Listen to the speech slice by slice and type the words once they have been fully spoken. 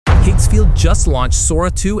Higgsfield just launched Sora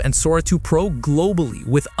 2 and Sora 2 Pro globally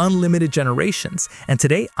with unlimited generations. And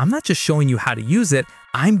today, I'm not just showing you how to use it,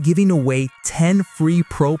 I'm giving away 10 free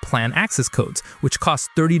Pro Plan access codes, which cost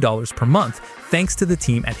 $30 per month, thanks to the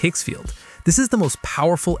team at Higgsfield. This is the most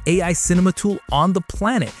powerful AI cinema tool on the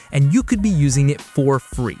planet, and you could be using it for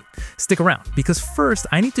free. Stick around, because first,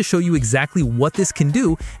 I need to show you exactly what this can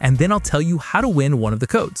do, and then I'll tell you how to win one of the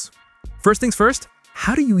codes. First things first,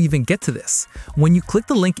 how do you even get to this? When you click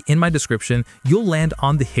the link in my description, you'll land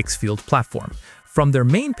on the Higgsfield platform. From their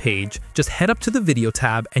main page, just head up to the video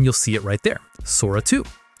tab and you'll see it right there, Sora 2.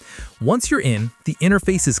 Once you're in, the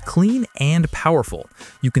interface is clean and powerful.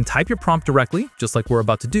 You can type your prompt directly, just like we're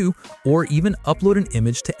about to do, or even upload an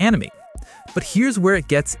image to animate. But here's where it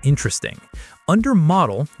gets interesting. Under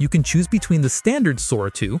Model, you can choose between the standard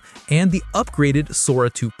Sora 2 and the upgraded Sora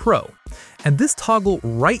 2 Pro. And this toggle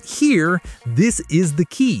right here, this is the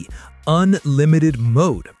key, Unlimited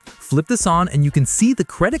Mode. Flip this on and you can see the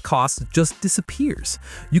credit cost just disappears.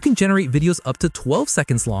 You can generate videos up to 12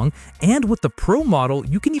 seconds long, and with the Pro model,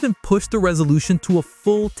 you can even push the resolution to a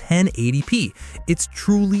full 1080p. It's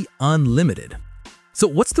truly unlimited. So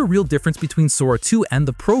what's the real difference between Sora 2 and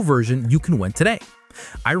the Pro version you can win today?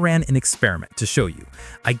 I ran an experiment to show you.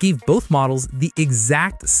 I gave both models the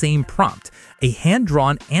exact same prompt, a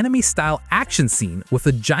hand-drawn anime-style action scene with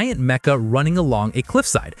a giant mecha running along a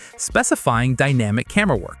cliffside, specifying dynamic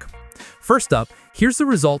camera work. First up, here's the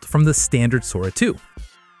result from the standard Sora 2.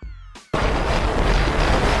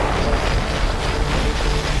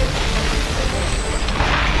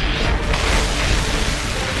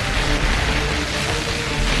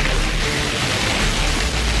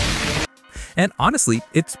 And honestly,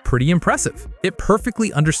 it's pretty impressive. It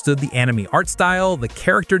perfectly understood the anime art style, the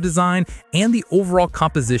character design, and the overall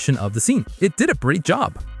composition of the scene. It did a great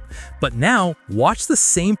job. But now, watch the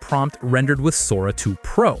same prompt rendered with Sora 2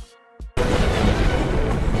 Pro.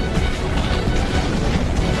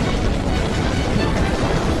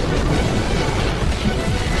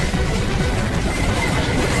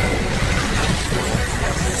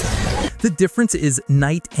 The difference is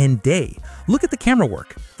night and day. Look at the camera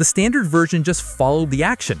work. The standard version just followed the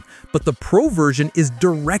action, but the Pro version is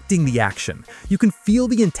directing the action. You can feel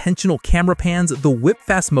the intentional camera pans, the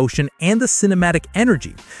whip-fast motion, and the cinematic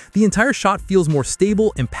energy. The entire shot feels more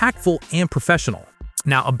stable, impactful, and professional.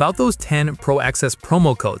 Now, about those 10 Pro Access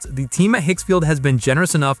promo codes, the team at Higgsfield has been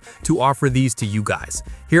generous enough to offer these to you guys.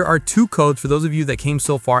 Here are 2 codes for those of you that came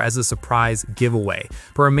so far as a surprise giveaway.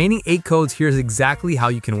 For remaining 8 codes, here's exactly how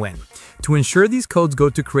you can win. To ensure these codes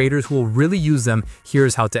go to creators who will really use them,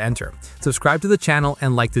 here's how to enter. Subscribe to the channel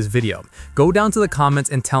and like this video. Go down to the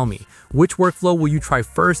comments and tell me, which workflow will you try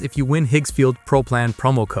first if you win Higgsfield Pro Plan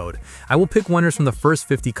promo code? I will pick winners from the first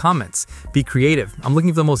 50 comments. Be creative. I'm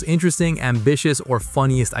looking for the most interesting, ambitious, or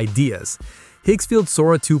funniest ideas. Higgsfield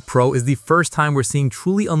Sora 2 Pro is the first time we're seeing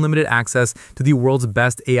truly unlimited access to the world's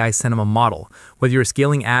best AI cinema model. Whether you're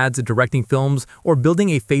scaling ads, directing films, or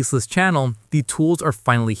building a faceless channel, the tools are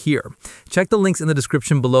finally here. Check the links in the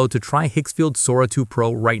description below to try Higgsfield Sora 2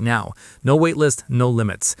 Pro right now. No waitlist, no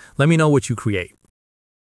limits. Let me know what you create.